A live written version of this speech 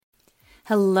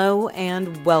Hello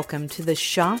and welcome to the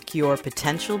Shock Your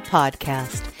Potential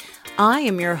podcast. I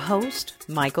am your host,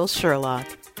 Michael Sherlock.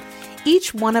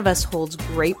 Each one of us holds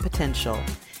great potential,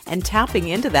 and tapping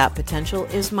into that potential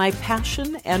is my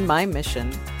passion and my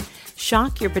mission.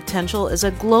 Shock Your Potential is a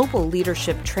global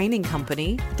leadership training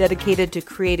company dedicated to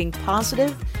creating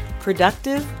positive,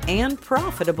 productive, and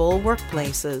profitable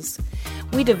workplaces.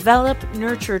 We develop,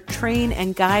 nurture, train,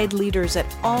 and guide leaders at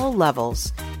all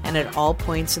levels and at all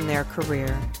points in their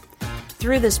career.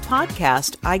 Through this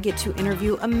podcast, I get to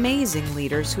interview amazing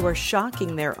leaders who are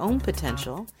shocking their own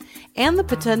potential and the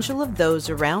potential of those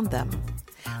around them.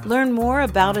 Learn more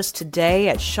about us today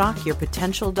at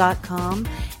shockyourpotential.com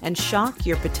and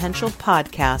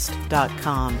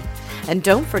shockyourpotentialpodcast.com. And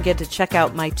don't forget to check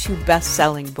out my 2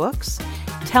 best-selling books,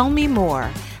 Tell Me More,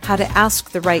 How to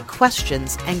Ask the Right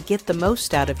Questions and Get the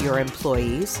Most Out of Your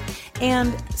Employees,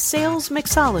 and Sales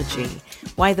Mixology,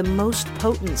 Why the Most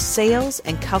Potent Sales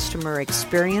and Customer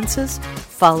Experiences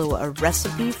Follow a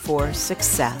Recipe for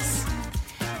Success.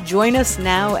 Join us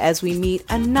now as we meet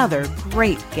another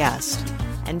great guest.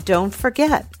 And don't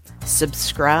forget,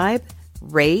 subscribe,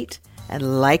 rate,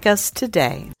 and like us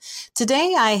today.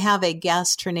 Today I have a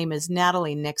guest. Her name is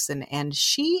Natalie Nixon, and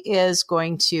she is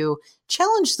going to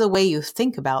challenge the way you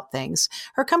think about things.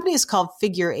 Her company is called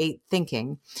Figure 8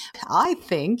 Thinking. I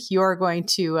think you're going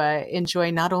to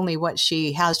enjoy not only what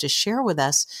she has to share with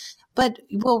us, but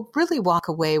we'll really walk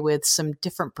away with some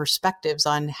different perspectives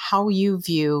on how you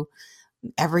view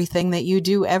everything that you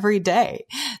do every day.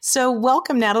 So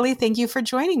welcome, Natalie. Thank you for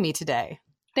joining me today.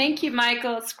 Thank you,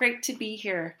 Michael. It's great to be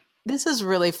here. This is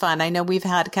really fun. I know we've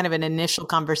had kind of an initial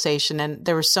conversation and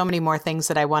there were so many more things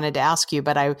that I wanted to ask you,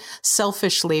 but I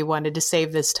selfishly wanted to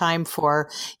save this time for,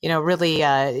 really,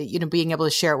 being able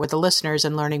to share it with the listeners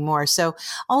and learning more. So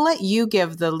I'll let you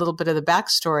give the little bit of the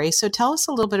backstory. So tell us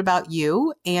a little bit about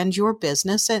you and your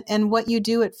business and what you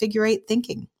do at Figure 8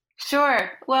 Thinking.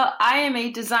 Sure. Well, I am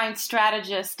a design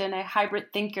strategist and a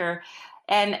hybrid thinker.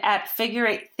 And at Figure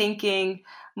 8 Thinking,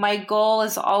 my goal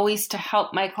is always to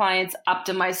help my clients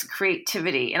optimize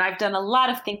creativity. And I've done a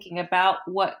lot of thinking about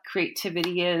what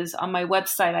creativity is. On my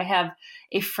website, I have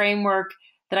a framework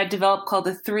that I developed called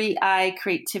the 3I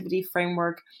Creativity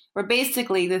Framework, where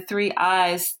basically the 3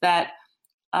 I's that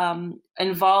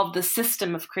involve the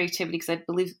system of creativity, because I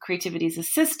believe creativity is a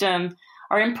system,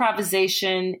 are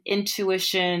improvisation,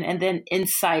 intuition, and then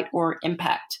insight or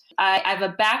impact. I have a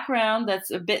background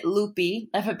that's a bit loopy.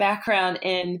 I have a background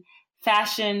in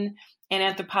fashion and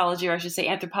anthropology, or I should say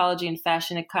anthropology and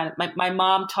fashion. My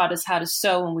mom taught us how to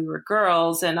sew when we were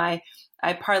girls, and I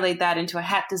parlayed that into a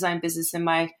hat design business in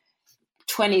my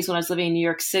 20s when I was living in New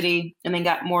York City, and then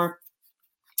got more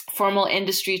formal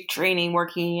industry training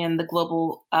working in the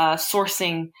global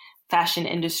sourcing fashion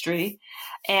industry.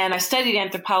 And I studied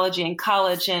anthropology in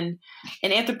college, and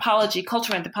in anthropology,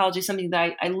 cultural anthropology is something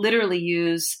that I literally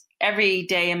use every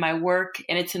day in my work,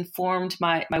 and it's informed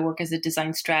my work as a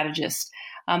design strategist.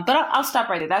 But I'll stop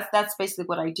right there. That's basically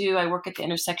what I do. I work at the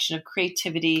intersection of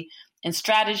creativity and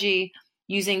strategy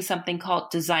using something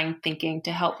called design thinking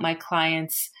to help my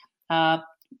clients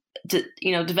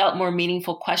develop more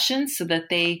meaningful questions so that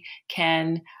they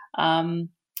can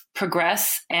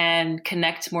progress and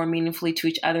connect more meaningfully to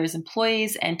each other as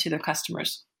employees and to their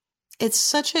customers. It's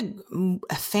such a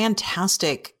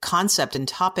fantastic concept and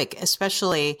topic,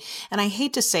 especially, and I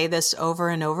hate to say this over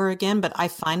and over again, but I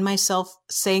find myself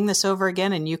saying this over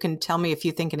again, and you can tell me if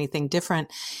you think anything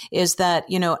different, is that,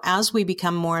 as we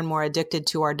become more and more addicted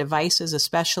to our devices,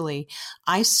 especially,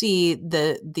 I see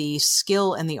the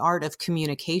skill and the art of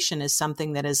communication as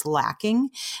something that is lacking.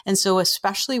 And so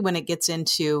especially when it gets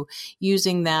into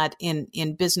using that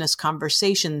in business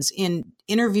conversations, in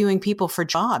interviewing people for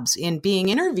jobs, in being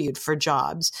interviewed for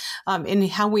jobs, in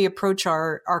how we approach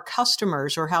our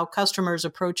customers or how customers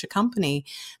approach a company,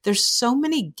 there's so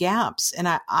many gaps. And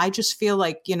I just feel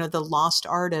like, the lost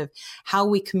art of how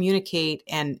we communicate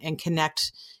and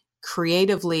connect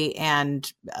creatively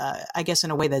and I guess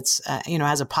in a way that's,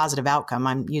 has a positive outcome.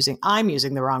 I'm using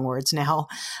the wrong words now,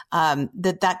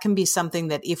 that can be something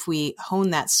that if we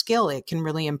hone that skill, it can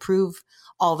really improve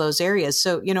all those areas.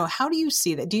 So, how do you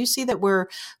see that? Do you see that we're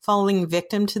falling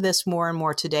victim to this more and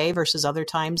more today versus other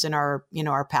times in our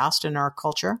past and our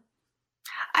culture?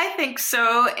 I think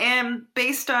so. And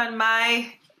based on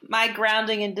my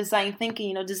grounding in design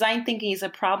thinking, design thinking is a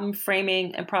problem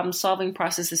framing and problem solving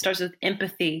process. It starts with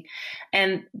empathy.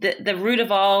 And the root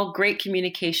of all great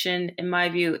communication, in my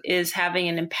view, is having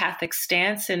an empathic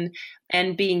stance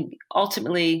and being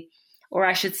ultimately, or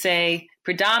I should say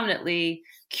predominantly,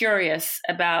 curious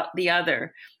about the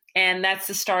other. And that's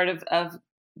the start of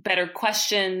better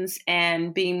questions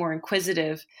and being more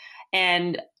inquisitive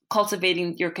and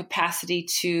cultivating your capacity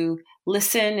to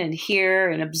listen and hear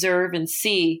and observe and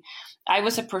see. I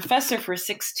was a professor for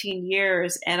 16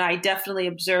 years, and I definitely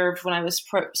observed when I was,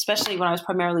 especially when I was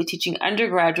primarily teaching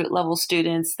undergraduate level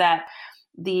students, that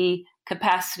the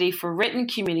capacity for written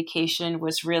communication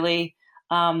was really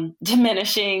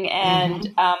diminishing,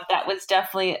 and that was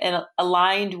definitely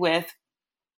aligned with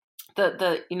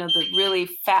the really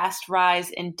fast rise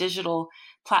in digital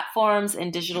platforms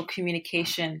and digital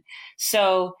communication.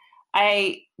 So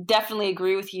I definitely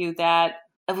agree with you that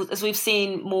as we've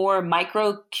seen more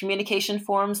micro communication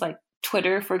forms like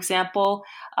Twitter, for example,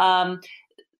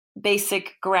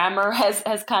 basic grammar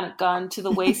has kind of gone to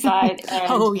the wayside. And,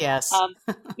 oh yes.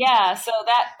 Yeah. So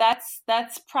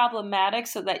that's problematic,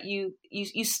 so that you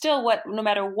still, no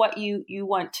matter what you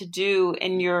want to do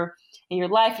in your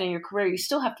life and in your career, you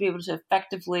still have to be able to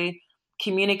effectively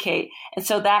communicate. And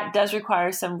so that does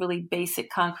require some really basic,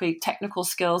 concrete technical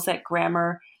skills that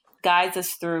grammar guides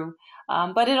us through.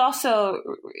 But it also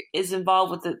is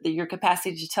involved with your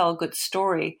capacity to tell a good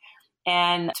story.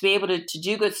 And to be able to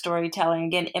do good storytelling,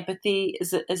 again, empathy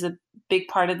is a big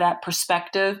part of that.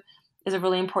 Perspective is a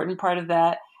really important part of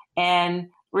that. And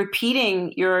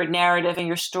repeating your narrative and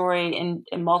your story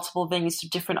in multiple venues to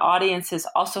different audiences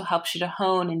also helps you to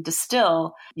hone and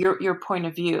distill your point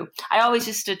of view. I always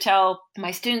used to tell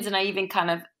my students, and I even kind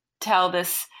of tell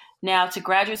this now to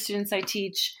graduate students I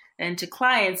teach and to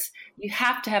clients, you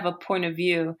have to have a point of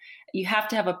view. You have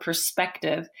to have a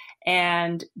perspective,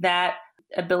 and that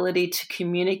ability to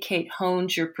communicate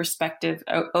hones your perspective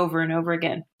over and over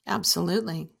again.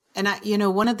 Absolutely. And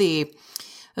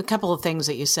a couple of things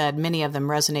that you said, many of them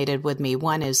resonated with me.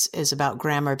 One is about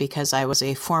grammar, because I was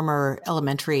a former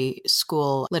elementary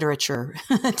school literature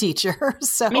teacher.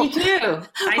 So me too.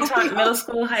 I taught middle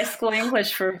school, high school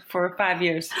English for 5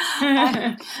 years.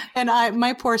 And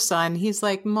my poor son, he's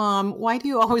like, Mom, why do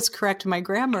you always correct my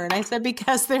grammar? And I said,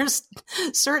 because there's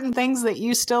certain things that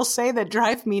you still say that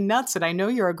drive me nuts. And I know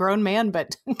you're a grown man,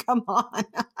 but come on.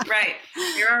 Right.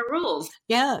 There are rules.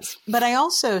 Yes. But I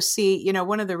also see,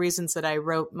 one of the reasons that I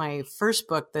wrote my first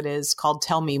book that is called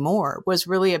Tell Me More was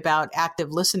really about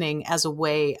active listening as a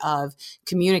way of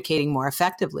communicating more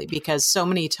effectively, because so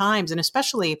many times, and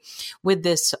especially with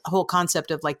this whole concept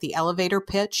of like the elevator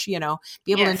pitch, be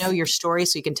able to know your story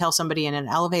so you can tell somebody in an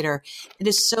elevator, it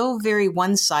is so very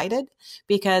one-sided,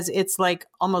 because it's like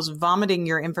almost vomiting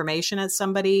your information at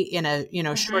somebody in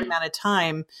a, short amount of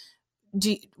time.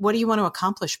 What do you want to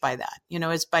accomplish by that?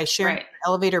 Is by sharing an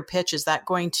elevator pitch, is that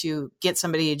going to get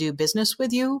somebody to do business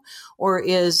with you? Or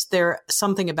is there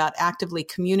something about actively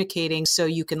communicating so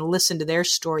you can listen to their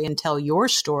story and tell your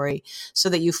story, so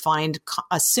that you find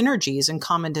synergies and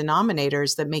common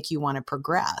denominators that make you want to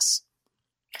progress?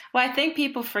 Well, I think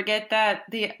people forget that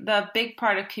the big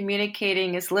part of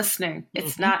communicating is listening.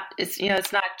 It's not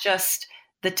just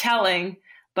the telling,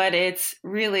 but it's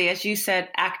really, as you said,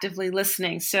 actively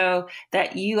listening, so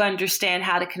that you understand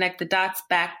how to connect the dots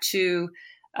back to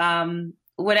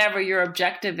whatever your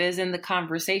objective is in the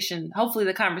conversation. Hopefully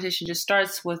the conversation just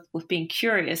starts with being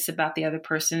curious about the other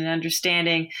person and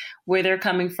understanding where they're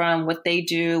coming from, what they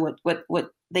do,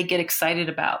 what they get excited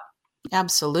about.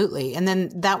 Absolutely. And then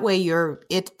that way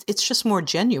it's just more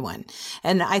genuine.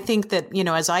 And I think that,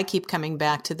 as I keep coming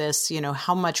back to this,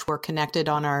 how much we're connected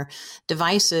on our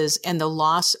devices, and the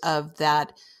loss of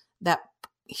that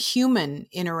human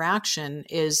interaction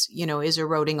is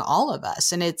eroding all of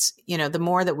us. And it's, the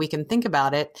more that we can think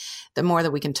about it, the more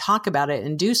that we can talk about it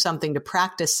and do something to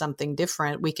practice something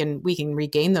different, we can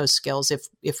regain those skills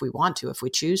if we want to, if we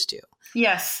choose to.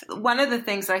 Yes. One of the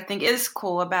things I think is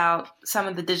cool about some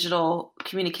of the digital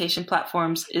communication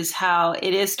platforms is how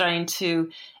it is starting to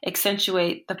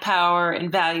accentuate the power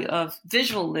and value of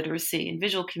visual literacy and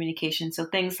visual communication. So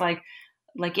things like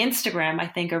Instagram, I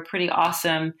think, are pretty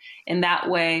awesome in that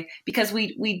way, because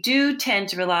we do tend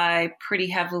to rely pretty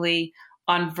heavily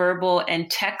on verbal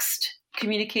and text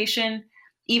communication,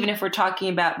 even if we're talking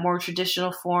about more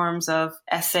traditional forms of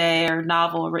essay or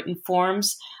novel or written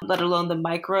forms, let alone the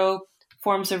micro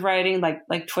forms of writing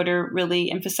like Twitter really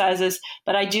emphasizes.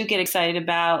 But I do get excited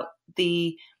about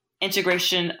the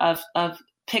integration of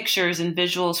pictures and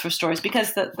visuals for stories,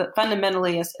 because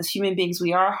fundamentally as human beings,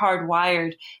 we are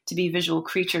hardwired to be visual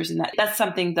creatures. And that's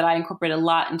something that I incorporate a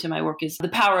lot into my work, is the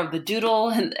power of the doodle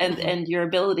and your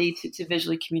ability to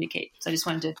visually communicate. So I just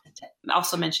wanted to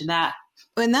also mention that.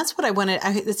 And that's what I wanted.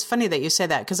 It's funny that you say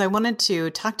that, because I wanted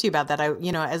to talk to you about that.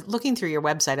 As looking through your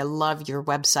website, I love your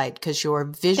website because your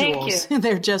visuals,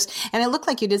 they're just, and it looked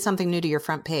like you did something new to your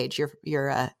front page,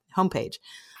 your homepage.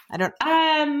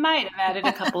 I might have added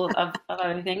a couple of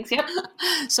other things. Yep.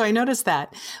 So I noticed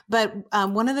that. But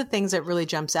one of the things that really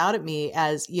jumps out at me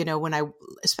as,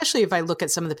 especially if I look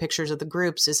at some of the pictures of the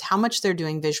groups, is how much they're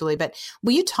doing visually. But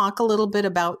will you talk a little bit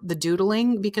about the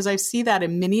doodling? Because I see that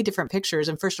in many different pictures.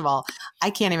 And first of all, I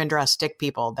can't even draw stick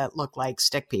people that look like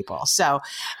stick people. So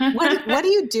what do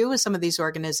you do with some of these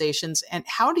organizations, and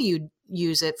how do you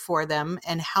use it for them?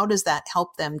 And how does that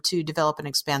help them to develop and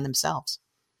expand themselves?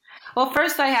 Well,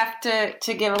 first I have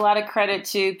to give a lot of credit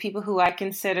to people who I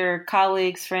consider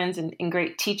colleagues, friends, and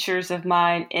great teachers of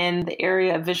mine in the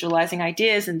area of visualizing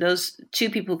ideas. And those two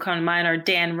people who come to mind are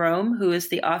Dan Roam, who is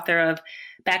the author of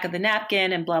Back of the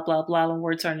Napkin and Blah, Blah, Blah, When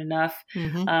Words Aren't Enough.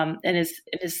 Mm-hmm. And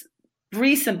his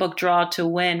recent book, Draw to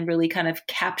Win, really kind of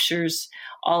captures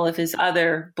all of his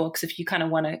other books if you kind of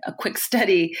want a quick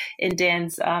study in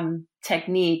Dan's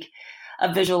technique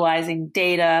of visualizing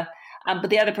data.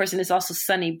 But the other person is also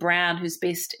Sunny Brown, who's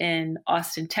based in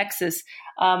Austin, Texas.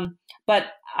 But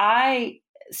I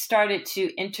started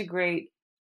to integrate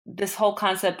this whole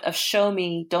concept of show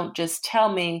me, don't just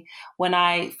tell me, when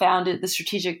I founded the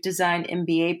Strategic Design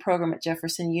MBA program at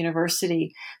Jefferson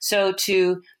University. So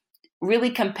to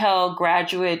really compel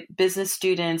graduate business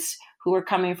students who are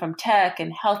coming from tech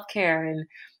and healthcare and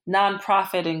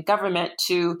nonprofit and government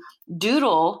to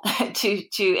doodle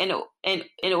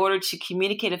in order to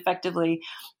communicate effectively,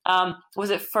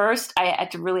 was at first I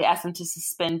had to really ask them to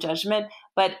suspend judgment,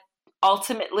 but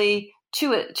ultimately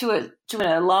to an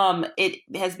alum, it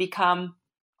has become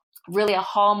really a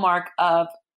hallmark of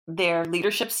their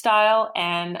leadership style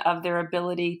and of their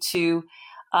ability to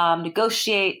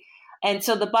negotiate. And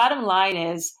so the bottom line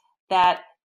is that,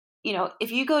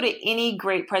 if you go to any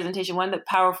great presentation, one of the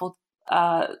powerful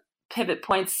pivot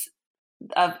points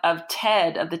of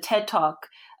the TED Talk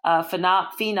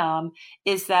phenom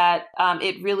is that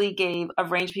it really gave a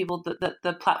range of people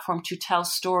the platform to tell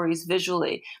stories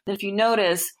visually. And if you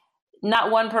notice, not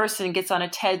one person gets on a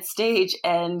TED stage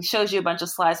and shows you a bunch of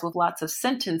slides with lots of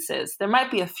sentences. There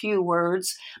might be a few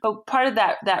words, but part of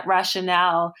that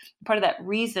rationale, part of that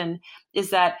reason is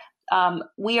that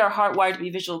we are hardwired to be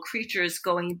visual creatures,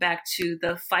 going back to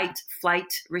the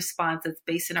fight-flight response that's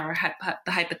based in the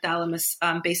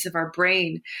hypothalamus base of our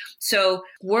brain. So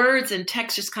words and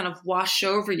text just kind of wash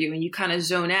over you and you kind of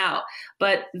zone out.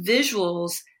 But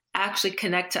visuals actually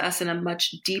connect to us in a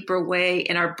much deeper way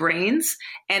in our brains,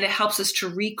 and it helps us to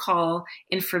recall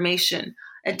information.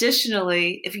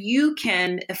 Additionally, if you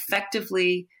can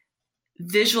effectively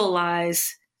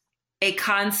visualize a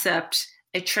concept,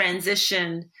 a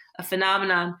transition, a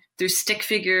phenomenon through stick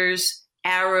figures,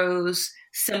 arrows,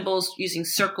 symbols using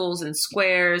circles and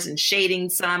squares and shading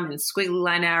some, and squiggly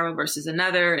line arrow versus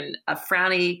another, and a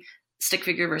frowny stick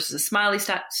figure versus a smiley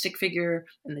stick figure,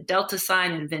 and the delta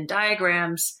sign and Venn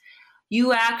diagrams,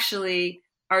 you actually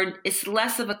are, it's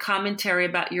less of a commentary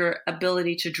about your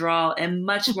ability to draw and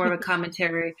much more of a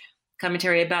commentary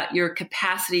about your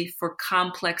capacity for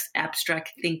complex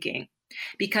abstract thinking.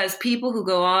 Because people who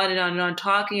go on and on and on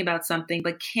talking about something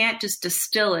but can't just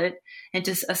distill it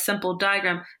into a simple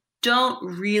diagram don't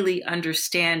really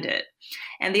understand it.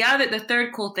 And the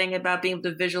third cool thing about being able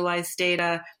to visualize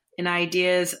data and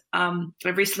ideas, I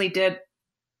recently did.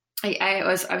 I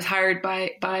was hired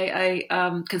by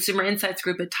a consumer insights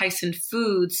group at Tyson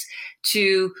Foods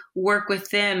to work with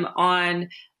them on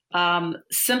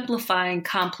simplifying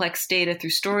complex data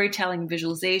through storytelling and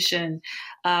visualization.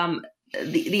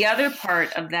 The other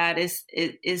part of that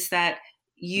is that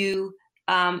you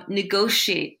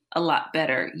negotiate a lot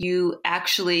better. You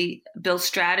actually build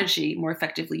strategy more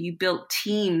effectively. You build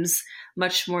teams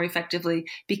much more effectively,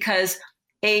 because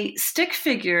a stick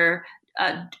figure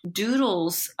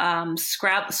doodles,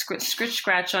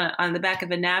 scratch on the back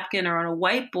of a napkin or on a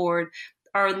whiteboard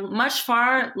are much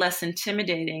far less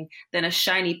intimidating than a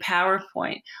shiny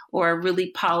PowerPoint or a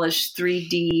really polished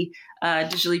 3D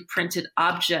digitally printed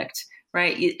object.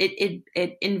 Right.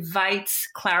 It invites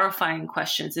clarifying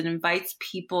questions. It invites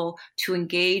people to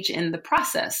engage in the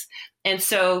process. And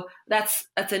so that's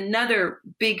another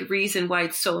big reason why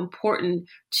it's so important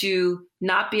to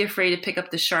not be afraid to pick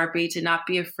up the Sharpie, to not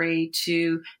be afraid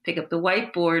to pick up the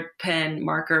whiteboard pen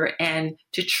marker, and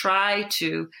to try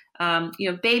to,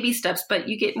 baby steps, but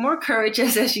you get more courage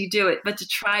as you do it, but to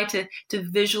try to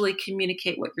visually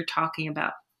communicate what you're talking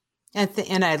about.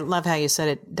 And I love how you said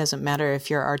it doesn't matter if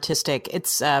you're artistic.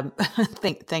 It's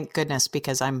thank goodness,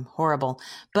 because I'm horrible.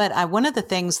 But one of the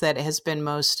things that has been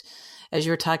most as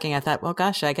you were talking, I thought, well,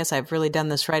 gosh, I guess I've really done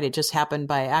this right. It just happened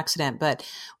by accident. But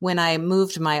when I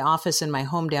moved my office in my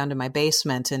home down to my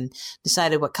basement and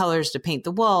decided what colors to paint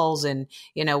the walls and,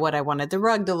 what I wanted the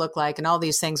rug to look like and all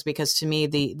these things, because to me,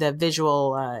 the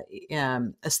visual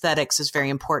aesthetics is very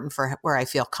important for where I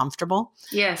feel comfortable.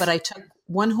 Yes. But I took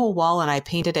one whole wall and I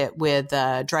painted it with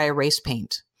dry erase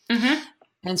paint. Mm-hmm.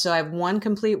 And so I have one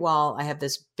complete wall. I have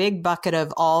this big bucket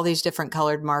of all these different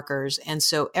colored markers. And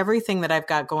so everything that I've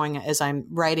got going as I'm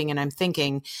writing and I'm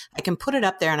thinking, I can put it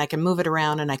up there and I can move it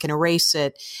around and I can erase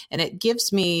it. And it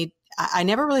gives me, I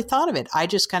never really thought of it. I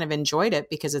just kind of enjoyed it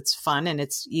because it's fun and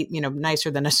it's,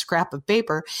 nicer than a scrap of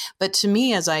paper. But to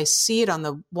me, as I see it on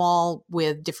the wall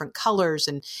with different colors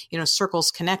and,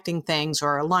 circles connecting things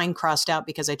or a line crossed out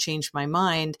because I changed my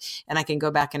mind and I can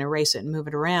go back and erase it and move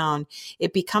it around,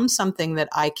 it becomes something that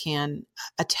I can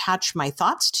attach my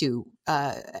thoughts to,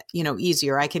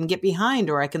 easier. I can get behind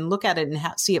or I can look at it and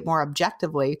see it more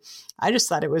objectively. I just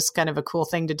thought it was kind of a cool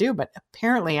thing to do, but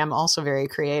apparently I'm also very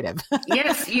creative.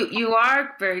 Yes, you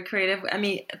are very creative. I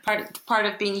mean, part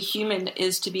of being human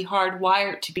is to be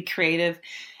hardwired to be creative.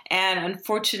 And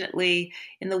unfortunately,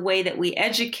 in the way that we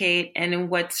educate and in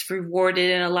what's rewarded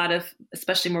in a lot of,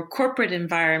 especially more corporate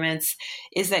environments,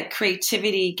 is that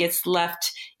creativity gets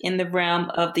left in the realm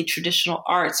of the traditional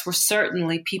arts, where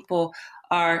certainly people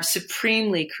are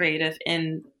supremely creative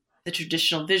in the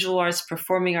traditional visual arts,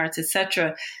 performing arts,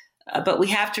 etc. But we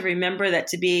have to remember that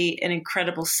to be an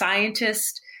incredible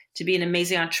scientist, to be an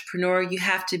amazing entrepreneur, you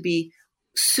have to be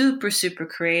super, super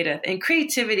creative. And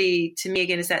creativity, to me,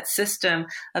 again, is that system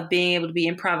of being able to be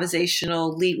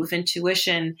improvisational, lead with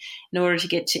intuition in order to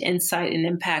get to insight and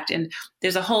impact. And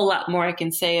there's a whole lot more I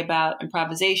can say about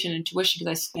improvisation and intuition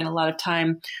because I spent a lot of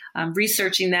time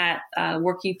researching that,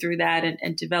 working through that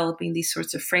and developing these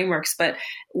sorts of frameworks. But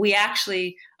we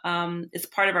actually, it's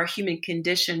part of our human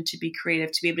condition to be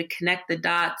creative, to be able to connect the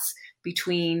dots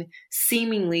between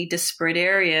seemingly disparate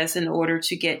areas in order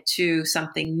to get to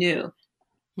something new.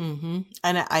 Mm-hmm.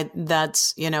 And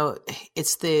that's,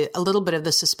 it's a little bit of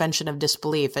the suspension of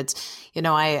disbelief. It's,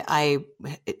 I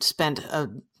spent,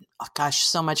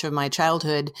 so much of my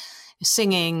childhood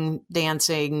singing,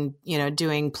 dancing,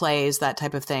 doing plays, that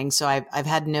type of thing. So I've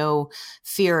had no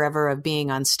fear ever of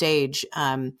being on stage.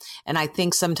 And I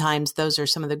think sometimes those are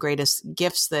some of the greatest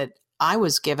gifts that I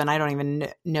was given. I don't even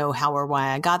know how or why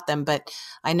I got them, but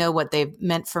I know what they've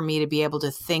meant for me to be able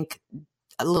to think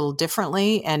a little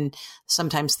differently and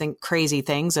sometimes think crazy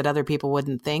things that other people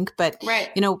wouldn't think. But, right.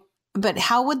 But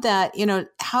how would that,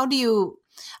 how do you,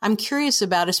 I'm curious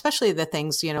about, especially the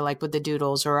things, like with the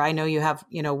doodles, or I know you have,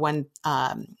 one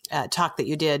talk that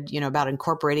you did, about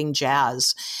incorporating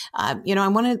jazz. I'd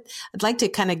like to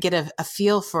kind of get a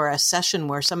feel for a session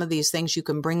where some of these things, you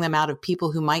can bring them out of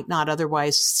people who might not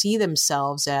otherwise see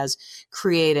themselves as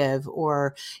creative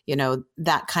or,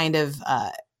 that kind of,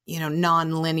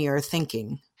 non-linear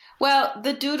thinking. Well,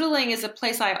 the doodling is a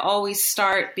place I always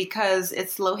start because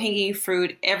it's low-hanging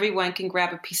fruit. Everyone can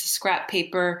grab a piece of scrap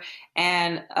paper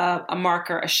and a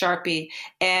marker, a Sharpie,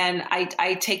 and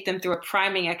I take them through a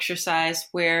priming exercise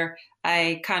where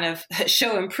I kind of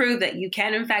show and prove that you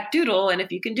can, in fact, doodle. And if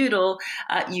you can doodle,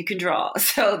 you can draw.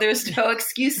 So there's no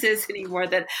excuses anymore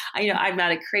that, I'm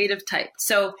not a creative type.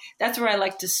 So that's where I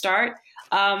like to start.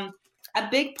 A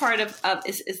big part of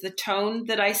is the tone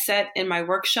that I set in my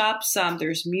workshops.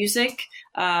 There's music.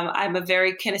 I'm a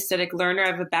very kinesthetic learner. I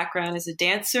have a background as a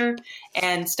dancer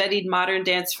and studied modern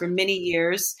dance for many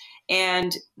years.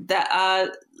 And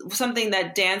something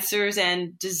that dancers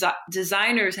and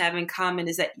designers have in common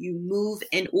is that you move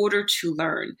in order to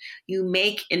learn. You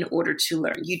make in order to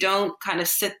learn. You don't kind of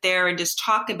sit there and just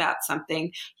talk about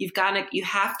something. You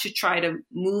have to try to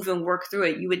move and work through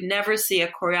it. You would never see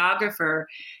a choreographer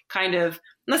kind of,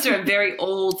 unless they're a very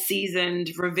old, seasoned,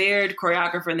 revered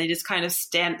choreographer, and they just kind of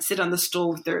sit on the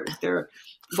stool with their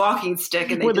walking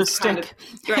stick and they just kind of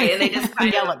right, and they just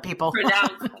kind yell of at people,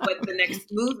 pronounce what the next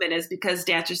movement is, because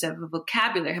dancers have a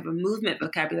vocabulary, have a movement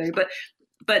vocabulary.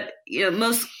 But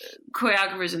most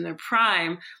choreographers in their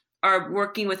prime are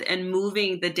working with and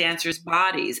moving the dancers'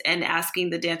 bodies and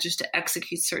asking the dancers to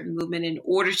execute certain movement in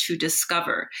order to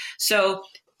discover. So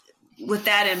with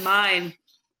that in mind,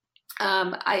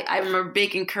 I'm a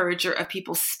big encourager of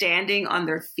people standing on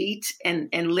their feet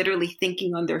and literally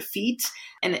thinking on their feet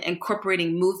and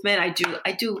incorporating movement.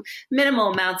 I do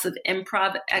minimal amounts of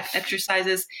improv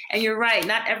exercises, and you're right,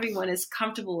 not everyone is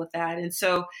comfortable with that, and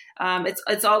so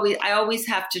I always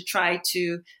have to try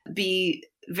to be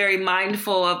very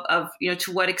mindful of,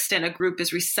 to what extent a group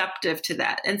is receptive to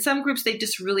that. And some groups, they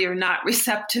just really are not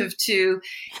receptive to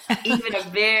even a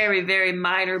very, very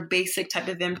minor, basic type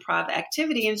of improv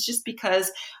activity. And it's just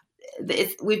because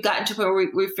we've gotten to a point where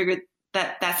we figured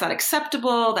that that's not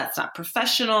acceptable, that's not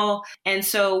professional. And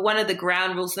so one of the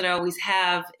ground rules that I always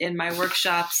have in my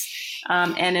workshops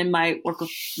and in my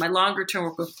longer term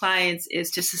work with clients is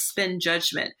to suspend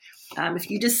judgment. If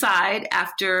you decide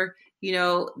after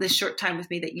this short time with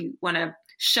me that you want to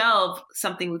shelve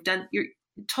something we've done,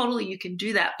 you can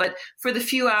do that. But for the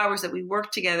few hours that we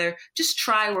work together, just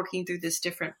try working through this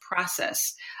different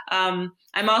process. I'm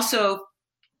also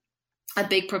a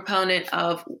big proponent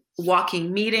of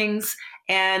walking meetings,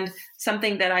 and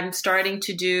something that I'm starting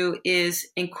to do is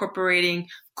incorporating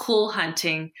cool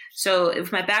hunting. So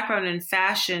with my background in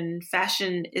fashion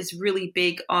is really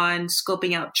big on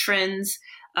scoping out trends,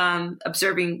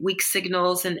 observing weak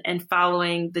signals and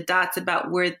following the dots about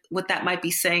what that might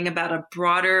be saying about a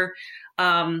broader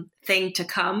thing to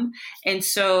come. And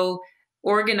so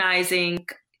organizing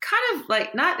kind of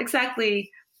like not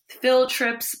exactly field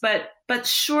trips, but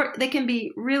short, they can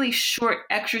be really short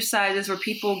exercises where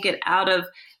people get out of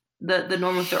the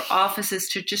norm of their offices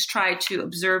to just try to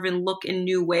observe and look in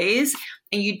new ways.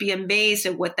 And you'd be amazed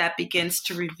at what that begins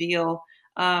to reveal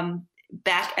when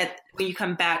you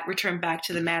return back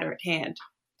to the matter at hand.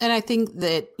 And I think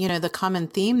that, the common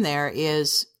theme there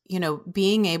is,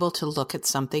 being able to look at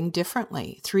something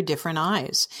differently through different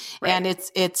eyes. Right. And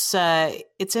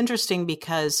it's interesting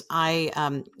because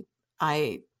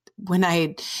when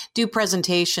I do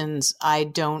presentations,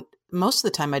 most of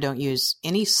the time I don't use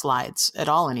any slides at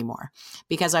all anymore,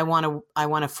 because I want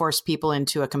to force people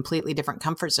into a completely different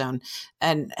comfort zone.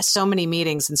 And so many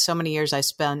meetings and so many years I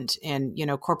spent in,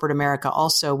 corporate America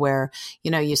also, where,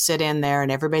 you sit in there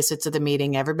and everybody sits at the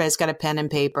meeting, everybody's got a pen and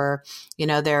paper,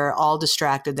 they're all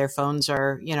distracted. Their phones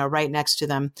are, right next to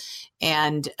them.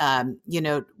 And,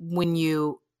 when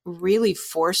you really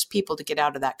force people to get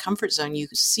out of that comfort zone, you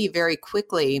see very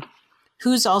quickly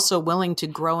who's also willing to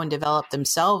grow and develop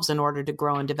themselves in order to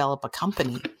grow and develop a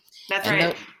company. That's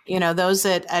right. Those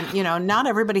that, not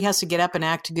everybody has to get up and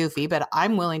act goofy, but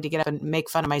I'm willing to get up and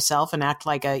make fun of myself and act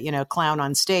like a, clown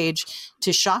on stage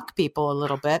to shock people a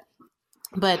little bit.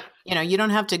 But, you don't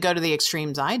have to go to the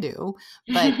extremes I do.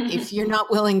 But if you're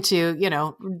not willing to,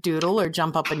 doodle or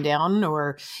jump up and down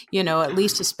or, at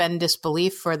least suspend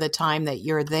disbelief for the time that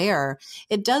you're there,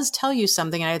 it does tell you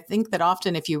something. And I think that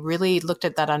often if you really looked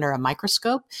at that under a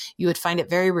microscope, you would find it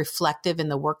very reflective in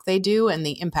the work they do and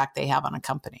the impact they have on a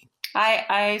company.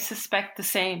 I suspect the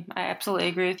same. I absolutely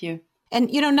agree with you. And,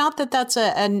 not that that's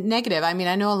a negative. I mean,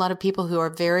 I know a lot of people who are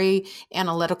very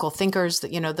analytical thinkers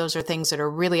that, those are things that are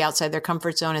really outside their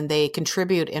comfort zone and they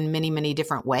contribute in many, many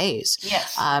different ways.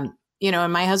 Yes. And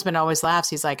my husband always laughs.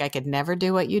 He's like, I could never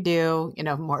do what you do,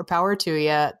 more power to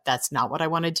you. That's not what I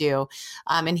want to do.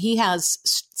 And he has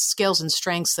skills and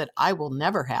strengths that I will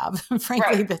never have,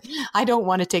 frankly, right. That I don't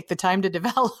want to take the time to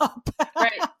develop.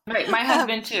 Right. My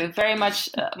husband too, very much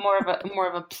more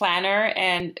of a planner,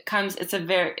 and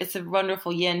it's a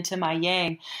wonderful yin to my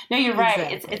yang. No, you're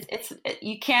right. Exactly. It's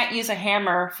you can't use a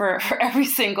hammer for every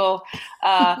single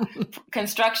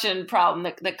construction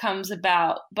problem that comes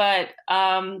about. But,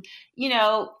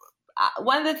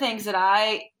 one of the things that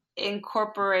I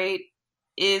incorporate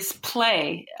is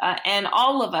play. And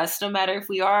all of us, no matter if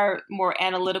we are more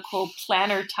analytical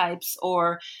planner types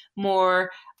or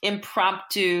more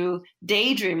impromptu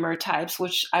daydreamer types,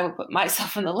 which I would put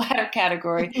myself in the latter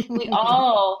category, we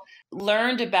all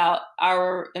learned about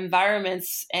our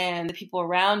environments and the people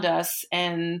around us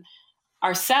and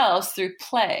ourselves through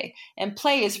play. And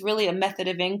play is really a method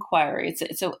of inquiry.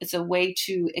 It's a way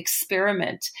to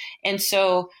experiment. And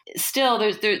so still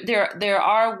there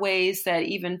are ways that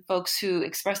even folks who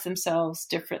express themselves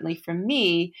differently from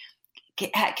me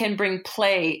can bring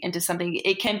play into something.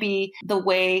 It can be the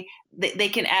way they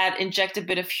can inject a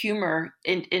bit of humor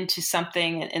into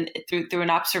something and through an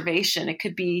observation. It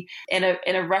could be in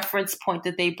a reference point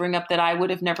that they bring up that I would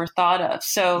have never thought of.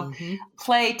 So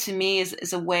play to me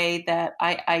is a way that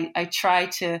I try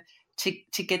to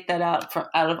get that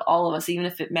out of all of us, even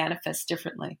if it manifests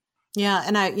differently. Yeah.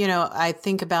 And I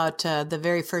think about the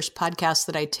very first podcast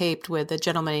that I taped with a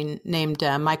gentleman named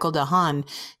Michael DeHaan,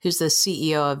 who's the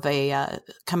CEO of a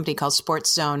company called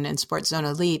Sports Zone and Sports Zone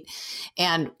Elite.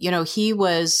 And, he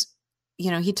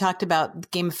talked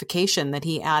about gamification that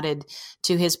he added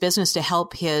to his business to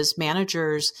help his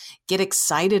managers get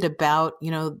excited about,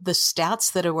 the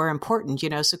stats that were important,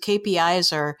 so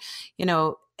KPIs are,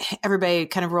 everybody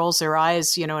kind of rolls their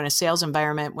eyes, in a sales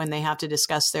environment when they have to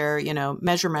discuss their,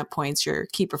 measurement points, your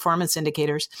key performance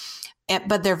indicators.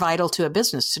 but they're vital to a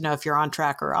business to know if you're on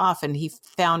track or off. And he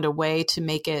found a way to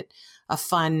make it a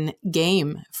fun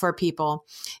game for people.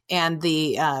 And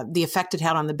the effect it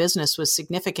had on the business was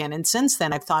significant. And since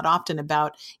then, I've thought often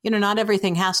about, not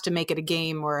everything has to make it a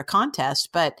game or a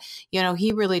contest, but,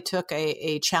 he really took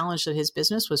a challenge that his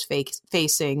business was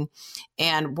facing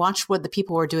and watched what the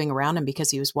people were doing around him,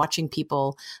 because he was watching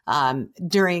people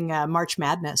during March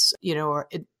Madness, or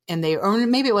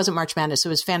maybe it wasn't March Madness, it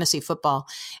was fantasy football.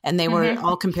 And they were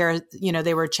all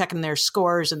they were checking their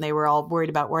scores and they were all worried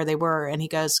about where they were. And he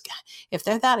goes, if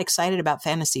they're that excited about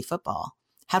fantasy football,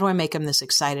 how do I make them this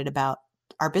excited about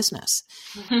our business?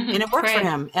 And it worked for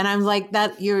him. And I'm like,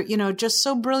 that you're, just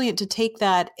so brilliant to take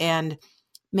that and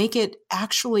make it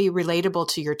actually relatable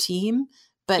to your team,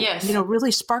 but,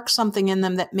 really spark something in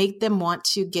them that make them want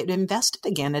to get invested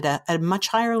again at a much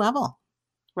higher level.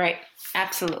 Right.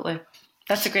 Absolutely.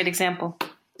 That's a great example.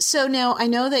 So now I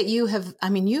know that you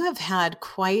have had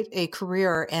quite a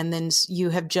career, and then you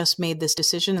have just made this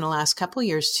decision in the last couple of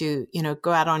years to,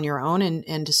 go out on your own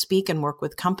and to speak and work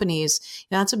with companies.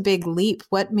 That's a big leap.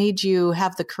 What made you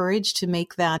have the courage to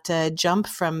make that jump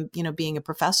from, being a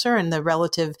professor and the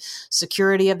relative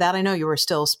security of that? I know you were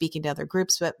still speaking to other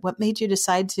groups, but what made you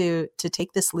decide to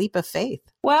take this leap of faith?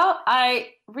 Well,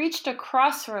 I reached a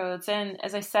crossroads, and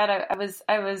as I said,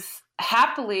 I was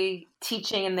happily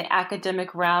teaching in the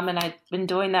academic realm, and I'd been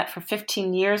doing that for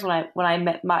 15 years. When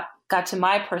I got to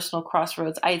my personal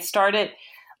crossroads, I had started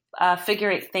Figure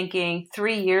Eight Thinking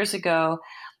 3 years ago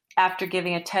after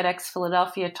giving a TEDx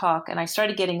Philadelphia talk, and I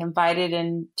started getting invited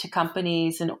into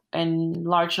companies and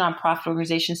large nonprofit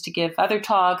organizations to give other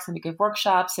talks and to give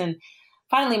workshops. And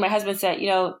finally, my husband said,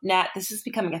 Nat, this is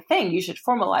becoming a thing. You should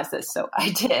formalize this. So I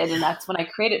did, and that's when I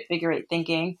created Figure Eight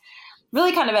Thinking,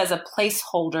 really kind of as a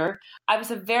placeholder. I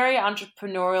was a very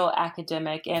entrepreneurial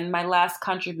academic, and my last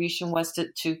contribution was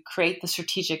to create the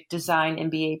Strategic Design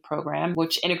MBA program,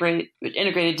 which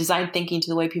integrated design thinking to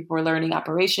the way people were learning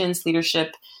operations,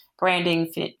 leadership, branding,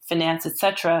 finance,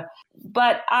 etc.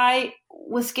 But I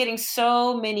was getting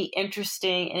so many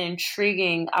interesting and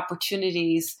intriguing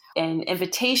opportunities and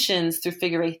invitations through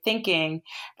Figure Eight Thinking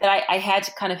that I had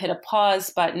to kind of hit a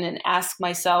pause button and ask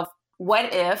myself,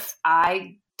 what if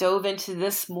I dove into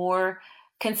this more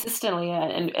consistently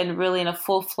and really in a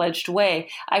full-fledged way?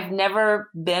 I've never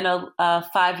been a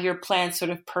 5-year plan sort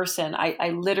of person.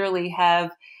 I literally have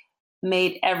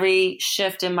made every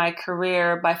shift in my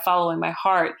career by following my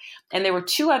heart. And there were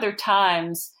 2 other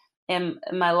times in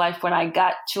my life when I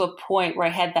got to a point where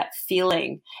I had that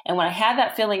feeling. And when I had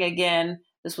that feeling again,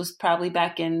 this was probably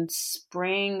back in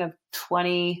spring of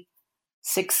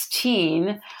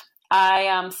 2016,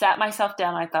 I sat myself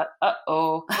down. I thought, I'm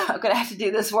going to have to do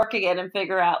this work again and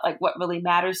figure out what really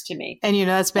matters to me. And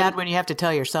that's bad when you have to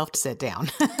tell yourself to sit down.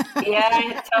 Yeah, I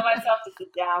had to tell myself to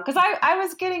sit down because I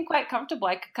was getting quite comfortable.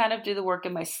 I could kind of do the work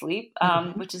in my sleep,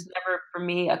 which is never for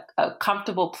me a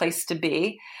comfortable place to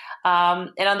be.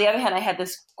 And on the other hand, I had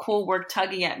this cool work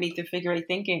tugging at me through Figure Eight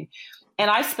Thinking.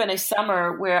 And I spent a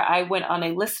summer where I went on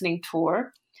a listening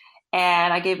tour.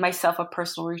 And I gave myself a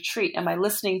personal retreat. And my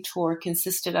listening tour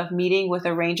consisted of meeting with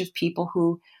a range of people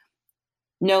who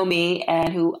know me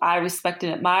and who I respect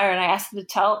and admire. And I asked them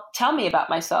to tell me about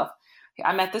myself.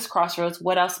 I'm at this crossroads.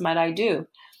 What else might I do?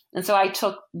 And so I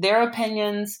took their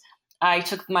opinions. I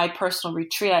took my personal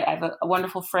retreat. I have a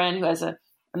wonderful friend who has an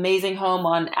amazing home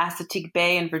on Assateague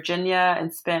Bay in Virginia,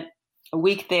 and spent a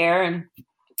week there and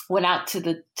went out to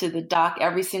the dock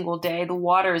every single day. The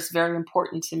water is very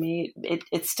important to me.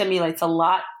 It stimulates a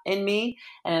lot in me,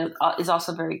 and it is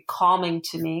also very calming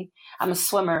to me. I'm a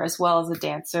swimmer as well as a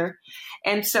dancer.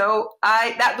 And so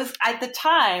that was at the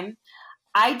time,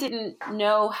 I didn't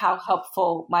know how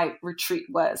helpful my retreat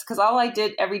was, because all I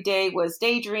did every day was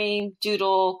daydream,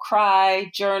 doodle, cry,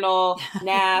 journal,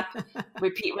 nap,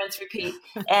 repeat, rinse, repeat.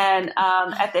 And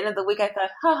at the end of the week, I thought,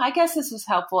 I guess this was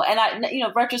helpful. And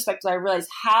retrospectively, I realized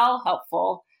how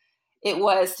helpful it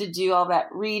was to do all that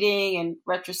reading and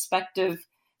retrospective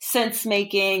sense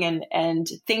making and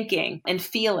thinking and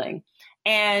feeling.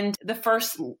 And the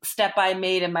first step I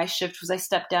made in my shift was I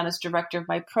stepped down as director of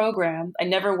my program. I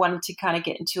never wanted to kind of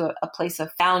get into a place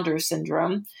of founder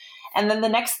syndrome. And then the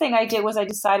next thing I did was I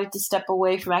decided to step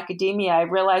away from academia. I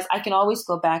realized I can always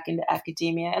go back into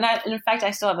academia. And in fact,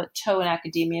 I still have a toe in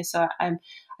academia. So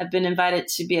I've been invited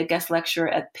to be a guest lecturer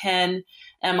at Penn,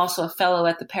 and I'm also a fellow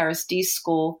at the Paris D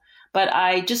School. But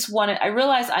I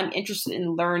realized I'm interested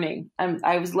in learning.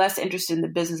 I was less interested in the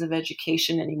business of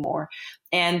education anymore.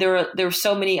 And there were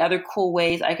so many other cool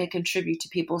ways I could contribute to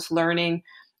people's learning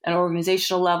on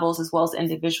organizational levels as well as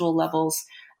individual levels,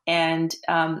 and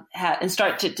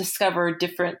start to discover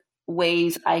different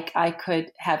ways I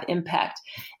could have impact.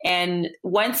 And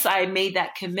once I made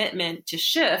that commitment to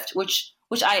shift, which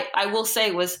I will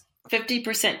say was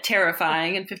 50%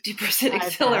 terrifying and 50%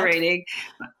 exhilarating.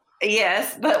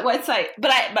 Yes, but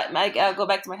I'll go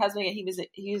back to my husband.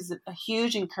 He was a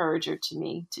huge encourager to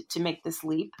me to make this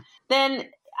leap. Then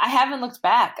I haven't looked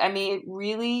back. I mean, it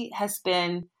really has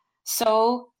been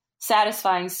so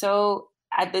satisfying.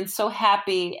 I've been so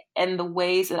happy in the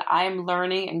ways that I'm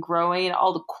learning and growing, and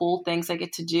all the cool things I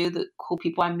get to do, the cool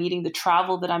people I'm meeting, the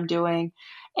travel that I'm doing,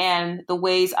 and the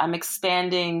ways I'm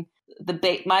expanding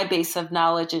my base of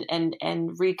knowledge and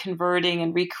reconverting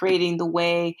and recreating the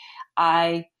way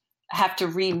I have to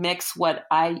remix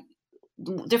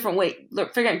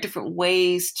figure out different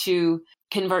ways to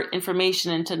convert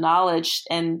information into knowledge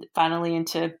and finally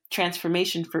into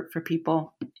transformation for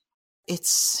people.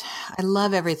 I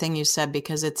love everything you said,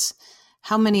 because it's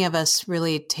how many of us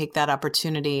really take that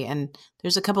opportunity. And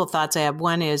there's a couple of thoughts I have.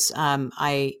 One is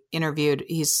I interviewed,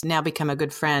 he's now become a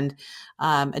good friend,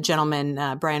 a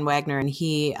gentleman, Brian Wagner, and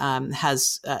he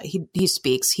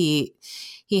speaks.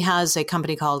 He has a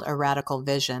company called A Radical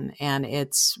Vision, and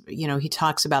it's, he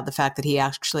talks about the fact that he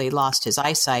actually lost his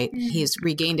eyesight. Mm-hmm. He's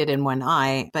regained it in one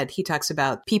eye, but he talks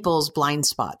about people's blind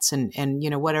spots and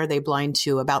what are they blind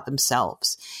to about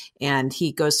themselves. And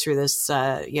he goes through this,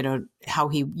 how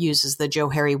he uses the Joe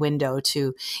Harry window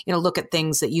to, look at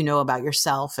things that you know about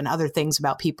yourself and other things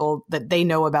about people that they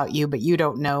know about you, but you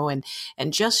don't know. And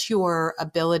just your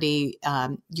ability,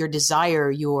 your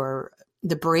desire,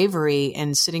 the bravery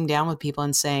in sitting down with people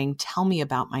and saying, tell me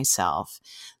about myself.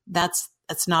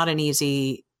 It's not an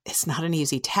easy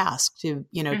task to,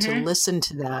 mm-hmm. to listen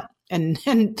to that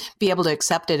and be able to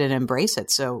accept it and embrace it.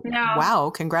 So,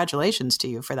 Wow, congratulations to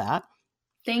you for that.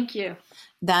 Thank you.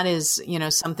 That is,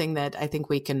 something that I think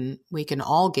we can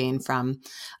all gain from.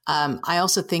 I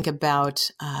also think about,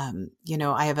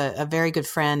 I have a very good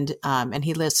friend, and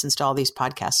he listens to all these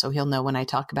podcasts, so he'll know when I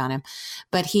talk about him.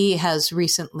 But he has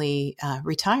recently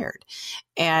retired,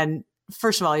 and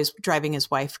first of all, he's driving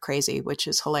his wife crazy, which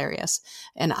is hilarious.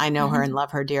 And I know mm-hmm. her and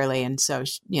love her dearly, and so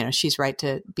she's right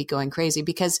to be going crazy,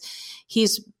 because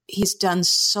he's done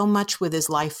so much with his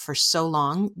life for so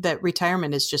long that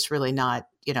retirement is just really not,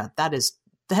 that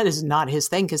is not his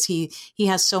thing, because he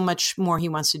has so much more he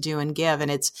wants to do and give. And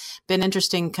it's been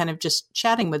interesting kind of just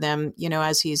chatting with him,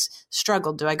 as he's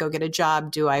struggled. Do I go get a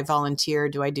job? Do I volunteer?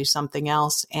 Do I do something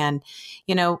else? And,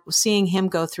 seeing him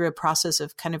go through a process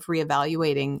of kind of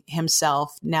reevaluating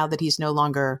himself now that he's no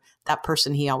longer that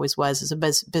person he always was as a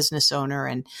business owner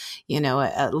and,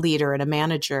 a leader and a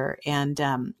manager. And,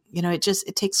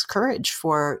 it takes courage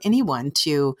for anyone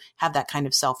to have that kind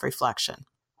of self-reflection.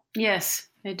 Yes.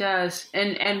 It does.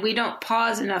 And we don't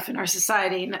pause enough in our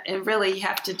society. And really, you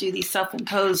have to do these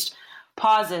self-imposed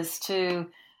pauses to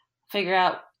figure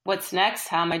out what's next.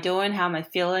 How am I doing? How am I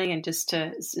feeling? And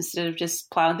instead of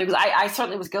just plowing through. Because I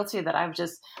certainly was guilty of that. I was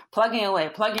just plugging away,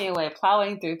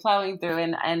 plowing through.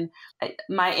 And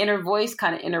my inner voice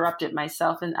kind of interrupted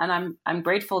myself. And I'm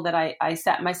grateful that I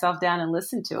sat myself down and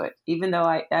listened to it, even though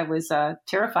I was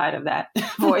terrified of that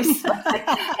voice.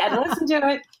 I had to listen to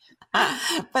it.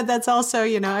 But that's also,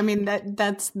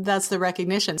 that's the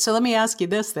recognition. So let me ask you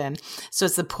this then. So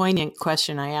it's the poignant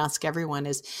question I ask everyone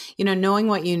is, knowing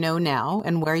what you know now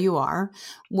and where you are,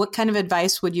 what kind of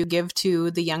advice would you give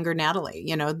to the younger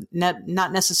Natalie?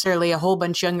 Not necessarily a whole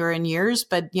bunch younger in years,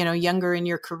 but, younger in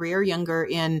your career, younger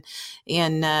in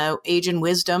age and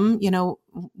wisdom.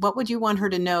 What would you want her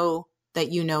to know that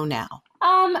you know now?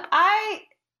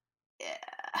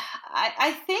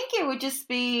 I think it would just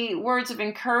be words of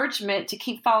encouragement to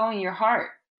keep following your heart.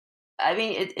 I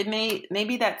mean,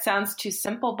 maybe that sounds too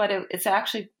simple, but it's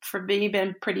actually for me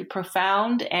been pretty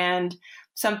profound and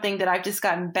something that I've just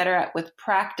gotten better at with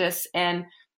practice and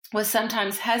was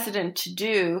sometimes hesitant to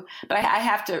do. But I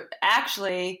have to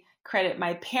actually credit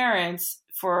my parents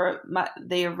for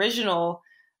the original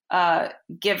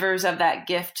givers of that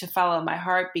gift to follow my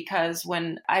heart, because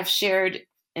when I've shared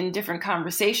in different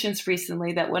conversations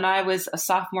recently that when I was a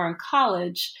sophomore in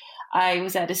college, I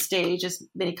was at a stage, as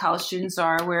many college students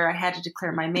are, where I had to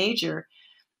declare my major.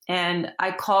 And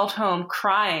I called home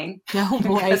crying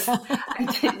because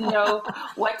I didn't know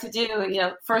what to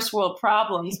do, first world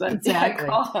problems, but exactly. I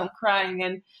called home crying.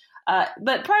 And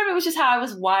but part of it was just how I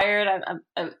was wired.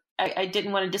 I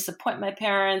didn't want to disappoint my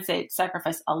parents. They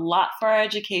sacrificed a lot for our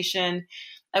education.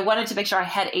 I wanted to make sure I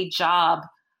had a job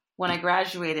when I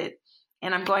graduated.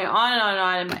 And I'm going on and on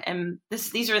and on. And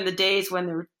these are in the days when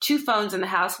there were two phones in the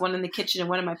house, one in the kitchen and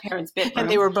one in my parents' bedroom. And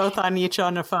they were both on each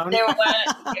on a phone. They were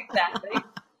exactly.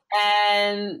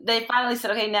 And they finally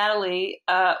said, okay, Natalie,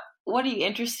 what are you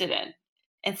interested in?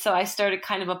 And so I started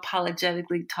kind of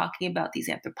apologetically talking about these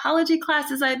anthropology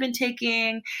classes I've been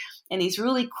taking and these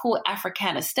really cool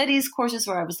Africana studies courses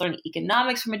where I was learning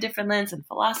economics from a different lens and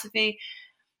philosophy.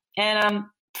 And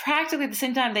practically at the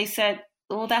same time, they said,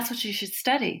 well, that's what you should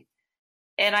study.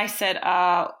 And I said,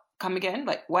 come again?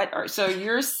 Like, what? So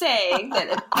you're saying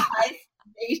that if I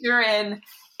major in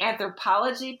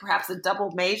anthropology, perhaps a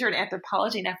double major in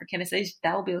anthropology and Africana studies,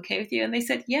 that will be okay with you? And they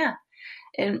said, yeah.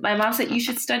 And my mom said, you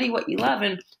should study what you love.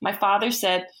 And my father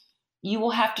said, you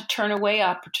will have to turn away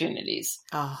opportunities.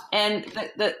 Oh. And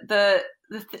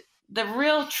the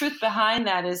real truth behind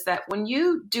that is that when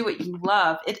you do what you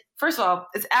love, it, first of all,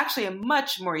 it's actually a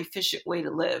much more efficient way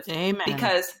to live. Amen.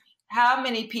 Because how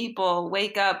many people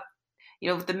wake up,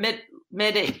 with the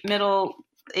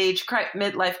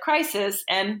midlife crisis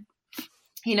and,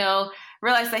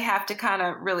 realize they have to kind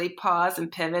of really pause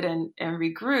and pivot and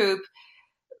regroup,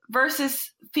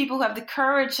 versus people who have the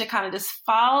courage to kind of just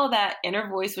follow that inner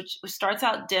voice, which starts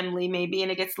out dimly maybe,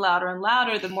 and it gets louder and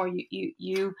louder the more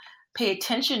you pay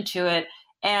attention to it.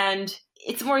 And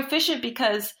it's more efficient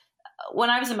because when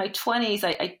I was in my 20s,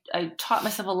 I taught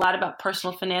myself a lot about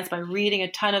personal finance by reading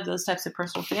a ton of those types of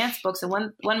personal finance books. And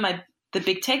one of the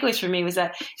big takeaways for me was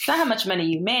that it's not how much money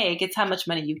you make, it's how much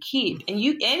money you keep. And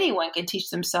anyone can teach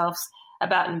themselves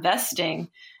about investing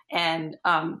and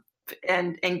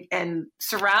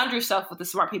surround yourself with the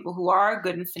smart people who are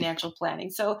good in financial planning.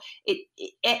 So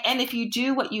and if you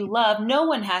do what you love, no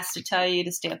one has to tell you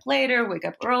to stay up later, wake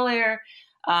up earlier,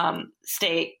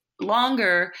 stay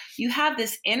longer. You have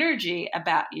this energy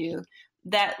about you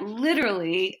that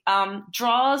literally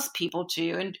draws people to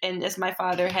you. And as my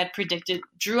father had predicted,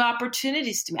 drew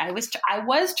opportunities to me. I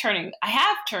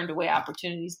have turned away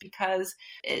opportunities because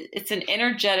it's an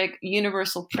energetic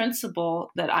universal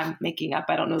principle that I'm making up.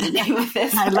 I don't know the name of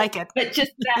this. I like it. But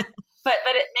just that, but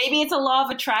maybe it's a law of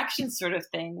attraction sort of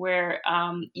thing where,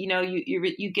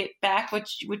 you get back what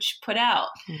you put out.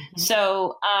 Mm-hmm.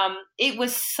 So it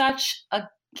was such a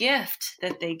gift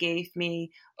that they gave me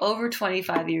over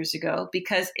 25 years ago,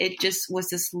 because it just was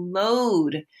this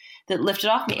load that lifted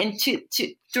off me. And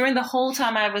during the whole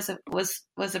time I was a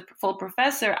full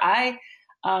professor, I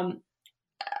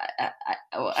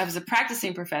was a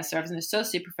practicing professor. I was an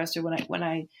associate professor when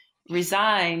I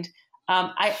resigned.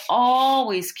 I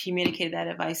always communicated that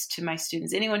advice to my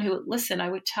students. Anyone who would listen, I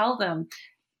would tell them,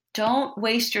 don't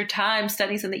waste your time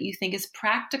studying something that you think is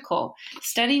practical.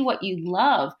 Study what you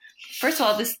love. First of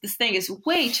all, this thing is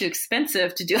way too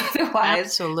expensive to do otherwise.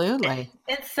 Absolutely.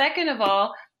 And second of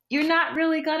all, you're not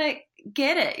really going to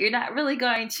get it. You're not really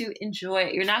going to enjoy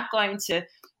it. You're not going to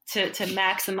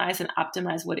maximize and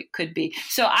optimize what it could be.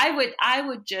 So I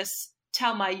would just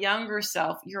tell my younger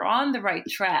self, you're on the right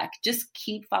track. Just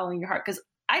keep following your heart. Because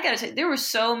I got to tell you, there were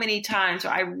so many times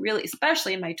where I really,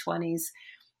 especially in my 20s,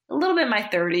 a little bit in my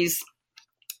 30s,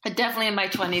 but definitely in my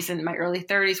 20s and my early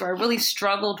 30s, where I really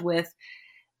struggled with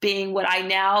being what I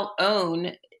now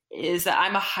own is that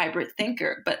I'm a hybrid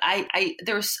thinker. But I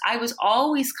was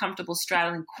always comfortable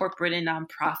straddling corporate and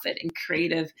nonprofit and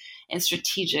creative and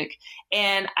strategic.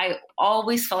 And I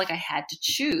always felt like I had to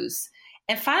choose.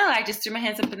 And finally, I just threw my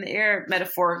hands up in the air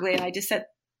metaphorically, and I just said,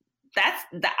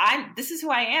 this is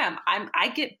who I am. I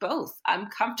get both. I'm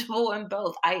comfortable in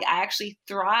both. I actually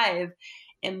thrive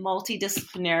in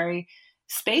multidisciplinary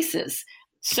spaces.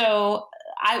 So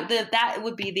that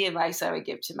would be the advice I would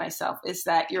give to myself, is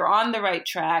that you're on the right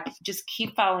track. Just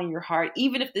keep following your heart.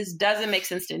 Even if this doesn't make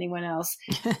sense to anyone else,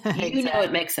 exactly. You know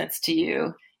it makes sense to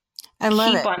you. I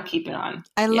love it. Keep on keeping on.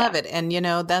 I love it. And,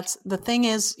 that's the thing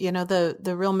is,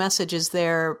 the real message is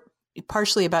there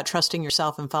partially about trusting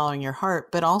yourself and following your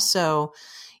heart, but also,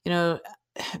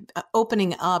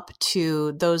 opening up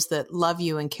to those that love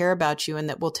you and care about you and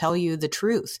that will tell you the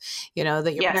truth,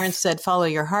 that your parents said, follow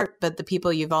your heart, but the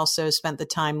people you've also spent the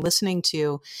time listening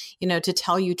to, to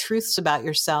tell you truths about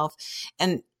yourself.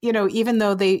 And, even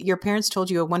though your parents told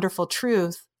you a wonderful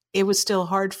truth, it was still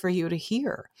hard for you to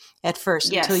hear at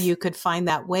first until you could find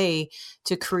that way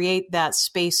to create that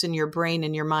space in your brain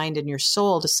and your mind and your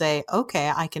soul to say, okay,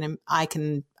 I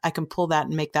can pull that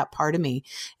and make that part of me.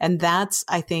 And that's,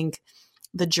 I think,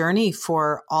 the journey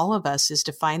for all of us, is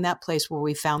to find that place where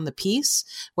we found the peace,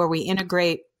 where we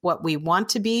integrate what we want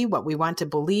to be, what we want to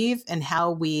believe, and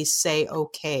how we say,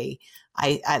 okay,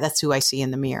 that's who I see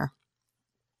in the mirror.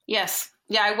 Yes.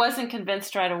 Yeah, I wasn't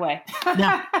convinced right away.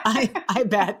 No, I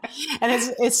bet.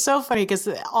 And it's so funny because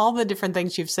all the different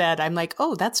things you've said, I'm like,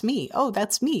 oh, that's me. Oh,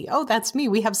 that's me. Oh, that's me.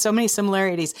 We have so many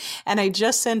similarities. And I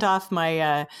just sent off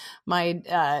my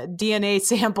DNA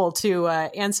sample to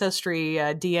Ancestry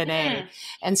DNA.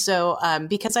 And so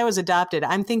because I was adopted,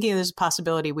 I'm thinking there's a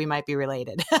possibility we might be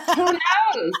related. Who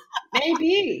knows?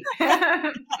 Maybe.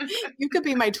 You could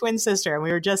be my twin sister and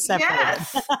we were just separated.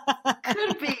 Yes,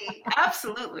 could be.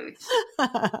 Absolutely.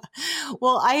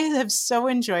 Well, I have so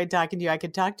enjoyed talking to you. I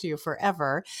could talk to you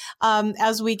forever.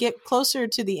 As we get closer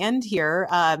to the end here,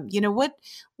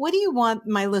 what do you want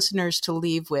my listeners to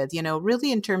leave with,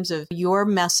 really in terms of your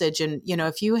message? And,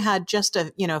 if you had just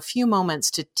a few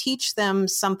moments to teach them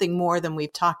something more than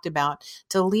we've talked about,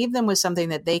 to leave them with something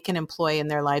that they can employ in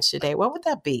their lives today, what would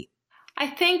that be? I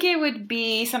think it would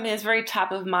be something that's very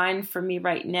top of mind for me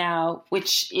right now,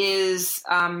 which is,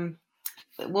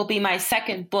 will be my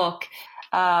second book,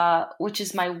 which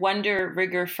is my Wonder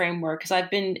Rigor framework. Because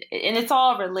and it's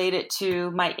all related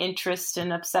to my interest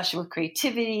and obsession with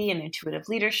creativity and intuitive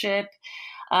leadership,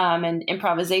 and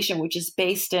improvisation, which is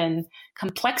based in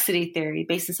complexity theory,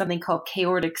 based in something called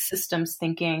chaotic systems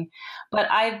thinking. But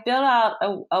I've built out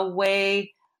a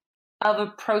way of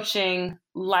approaching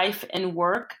life and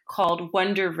work called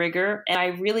Wonder Rigor. And I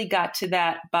really got to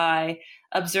that by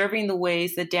observing the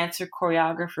ways that dancer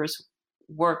choreographers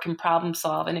work and problem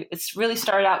solve. And it's really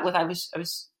started out with, I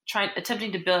was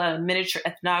attempting to build a miniature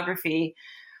ethnography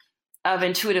of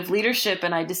intuitive leadership.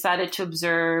 And I decided to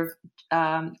observe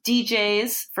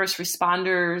DJs, first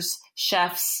responders,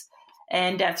 chefs,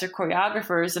 and dancer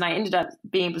choreographers. And I ended up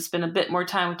being able to spend a bit more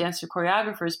time with dancer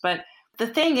choreographers. But the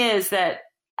thing is that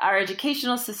our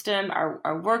educational system,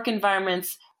 our work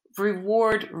environments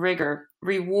reward rigor,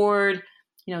 reward,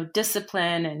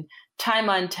 discipline and time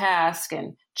on task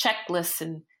and checklists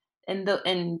and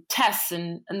tests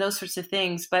and those sorts of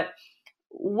things. But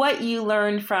what you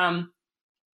learn from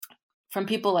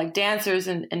people like dancers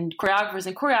and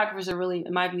choreographers are really,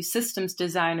 in my view, systems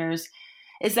designers,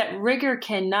 is that rigor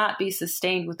cannot be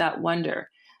sustained without wonder.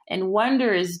 And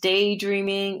wonder is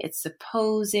daydreaming, it's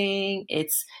supposing,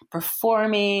 it's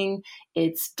performing,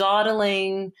 it's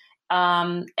dawdling.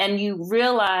 And you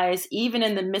realize even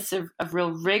in the midst of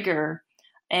real rigor,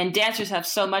 and dancers have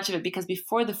so much of it because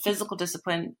before the physical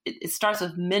discipline, it starts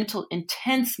with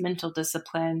intense mental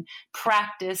discipline,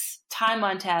 practice, time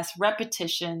on task,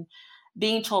 repetition,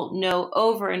 being told no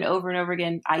over and over and over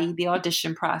again, i.e. the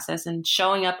audition process, and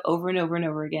showing up over and over and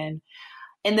over again.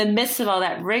 In the midst of all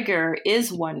that rigor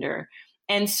is wonder.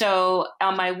 And so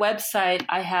on my website,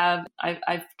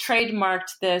 I've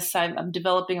trademarked this. I'm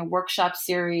developing a workshop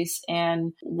series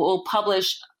and we'll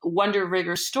publish Wonder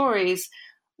Rigor stories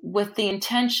with the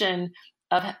intention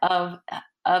of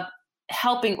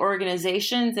helping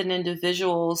organizations and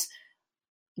individuals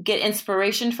get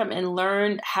inspiration from and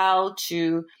learn how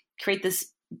to create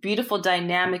this beautiful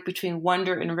dynamic between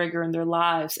wonder and rigor in their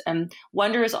lives. And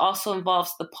wonder is also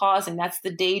involves the pausing. That's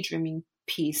the daydreaming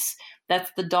piece. That's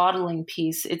the dawdling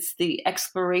piece. It's the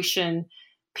exploration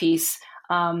piece.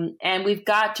 And we've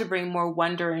got to bring more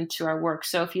wonder into our work.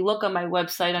 So if you look on my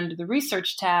website under the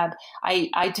research tab,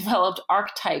 I developed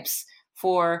archetypes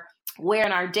for where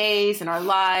in our days and our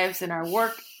lives and our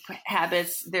work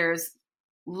habits, there's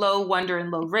low wonder and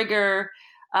low rigor.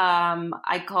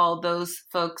 I call those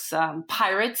folks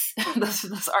pirates.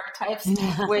 those archetypes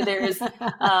where there's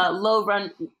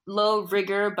low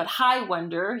rigor but high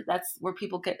wonder. That's where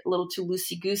people get a little too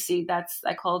loosey goosey.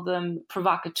 I call them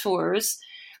provocateurs.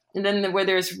 And then where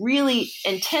there's really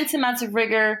intense amounts of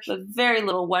rigor but very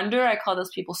little wonder, I call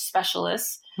those people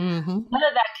specialists. Mm-hmm. None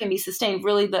of that can be sustained.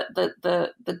 Really,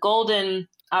 the golden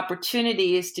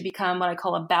opportunity is to become what I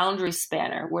call a boundary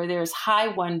spanner, where there's high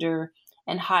wonder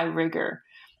and high rigor.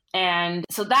 And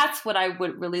so that's what I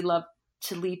would really love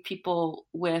to leave people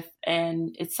with.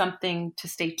 And it's something to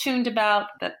stay tuned about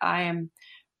that I am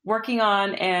working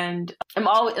on. And I'm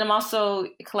also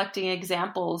collecting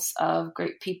examples of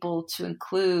great people to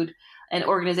include and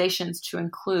organizations to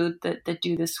include that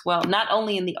do this well, not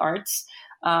only in the arts.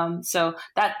 So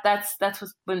that's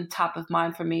what's been top of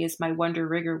mind for me is my Wonder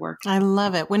Rigor work. I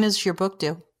love it. When is your book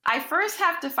due? I first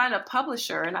have to find a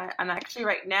publisher, and actually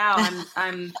right now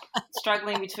I'm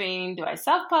struggling between, do I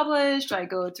self-publish? Do I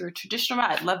go through a traditional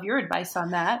route? I'd love your advice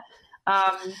on that.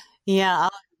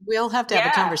 We'll have to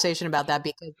have a conversation about that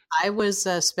because I was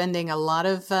spending a lot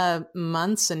of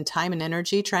months and time and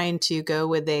energy trying to go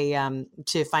with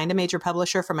to find a major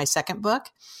publisher for my second book.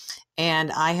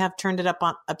 and I have turned it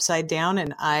upside down,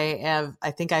 and I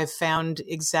think I've found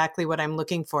exactly what I'm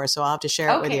looking for. So I'll have to share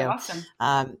it with you.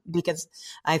 Awesome. Because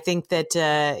I think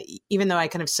that even though I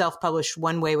kind of self-published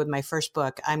one way with my first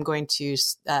book, I'm going to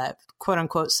quote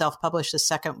unquote self-publish the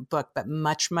second book, but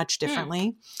much, much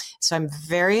differently. So I'm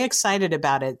very excited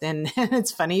about it. And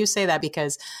it's funny you say that,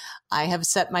 because I have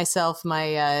set myself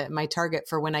my my target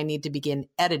for when I need to begin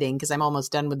editing, because I'm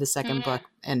almost done with the second book,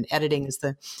 and editing is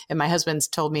and my husband's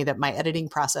told me that my editing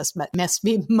process must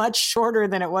be much shorter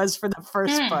than it was for the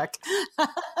first book.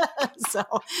 So,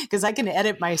 because I can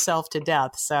edit myself to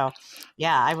death. So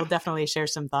yeah, I will definitely share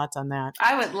some thoughts on that.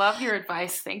 I would love your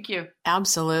advice. Thank you.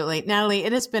 Absolutely. Natalie,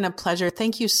 it has been a pleasure.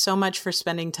 Thank you so much for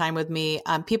spending time with me.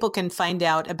 People can find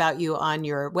out about you on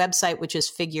your website, which is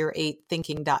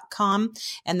figure8thinking.com.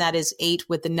 And that is 8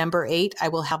 with the number 8. I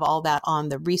will have all that on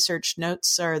the research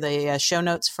notes or the show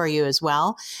notes for you as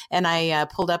well. And I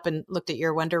pulled up and looked at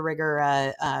your Wonder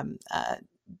Rigger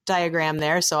diagram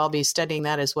there. So I'll be studying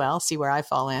that as well, see where I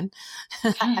fall in.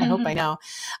 I hope I know.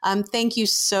 Thank you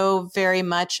so very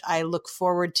much. I look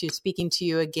forward to speaking to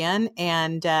you again,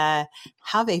 and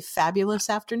have a fabulous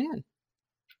afternoon.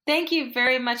 Thank you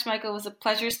very much, Michael. It was a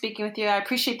pleasure speaking with you. I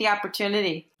appreciate the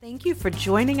opportunity. Thank you for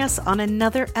joining us on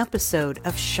another episode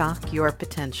of Shock Your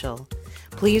Potential.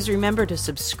 Please remember to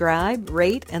subscribe,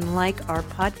 rate, and like our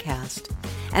podcast.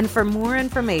 And for more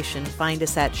information, find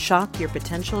us at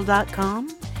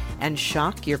shockyourpotential.com and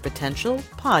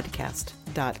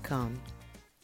shockyourpotentialpodcast.com.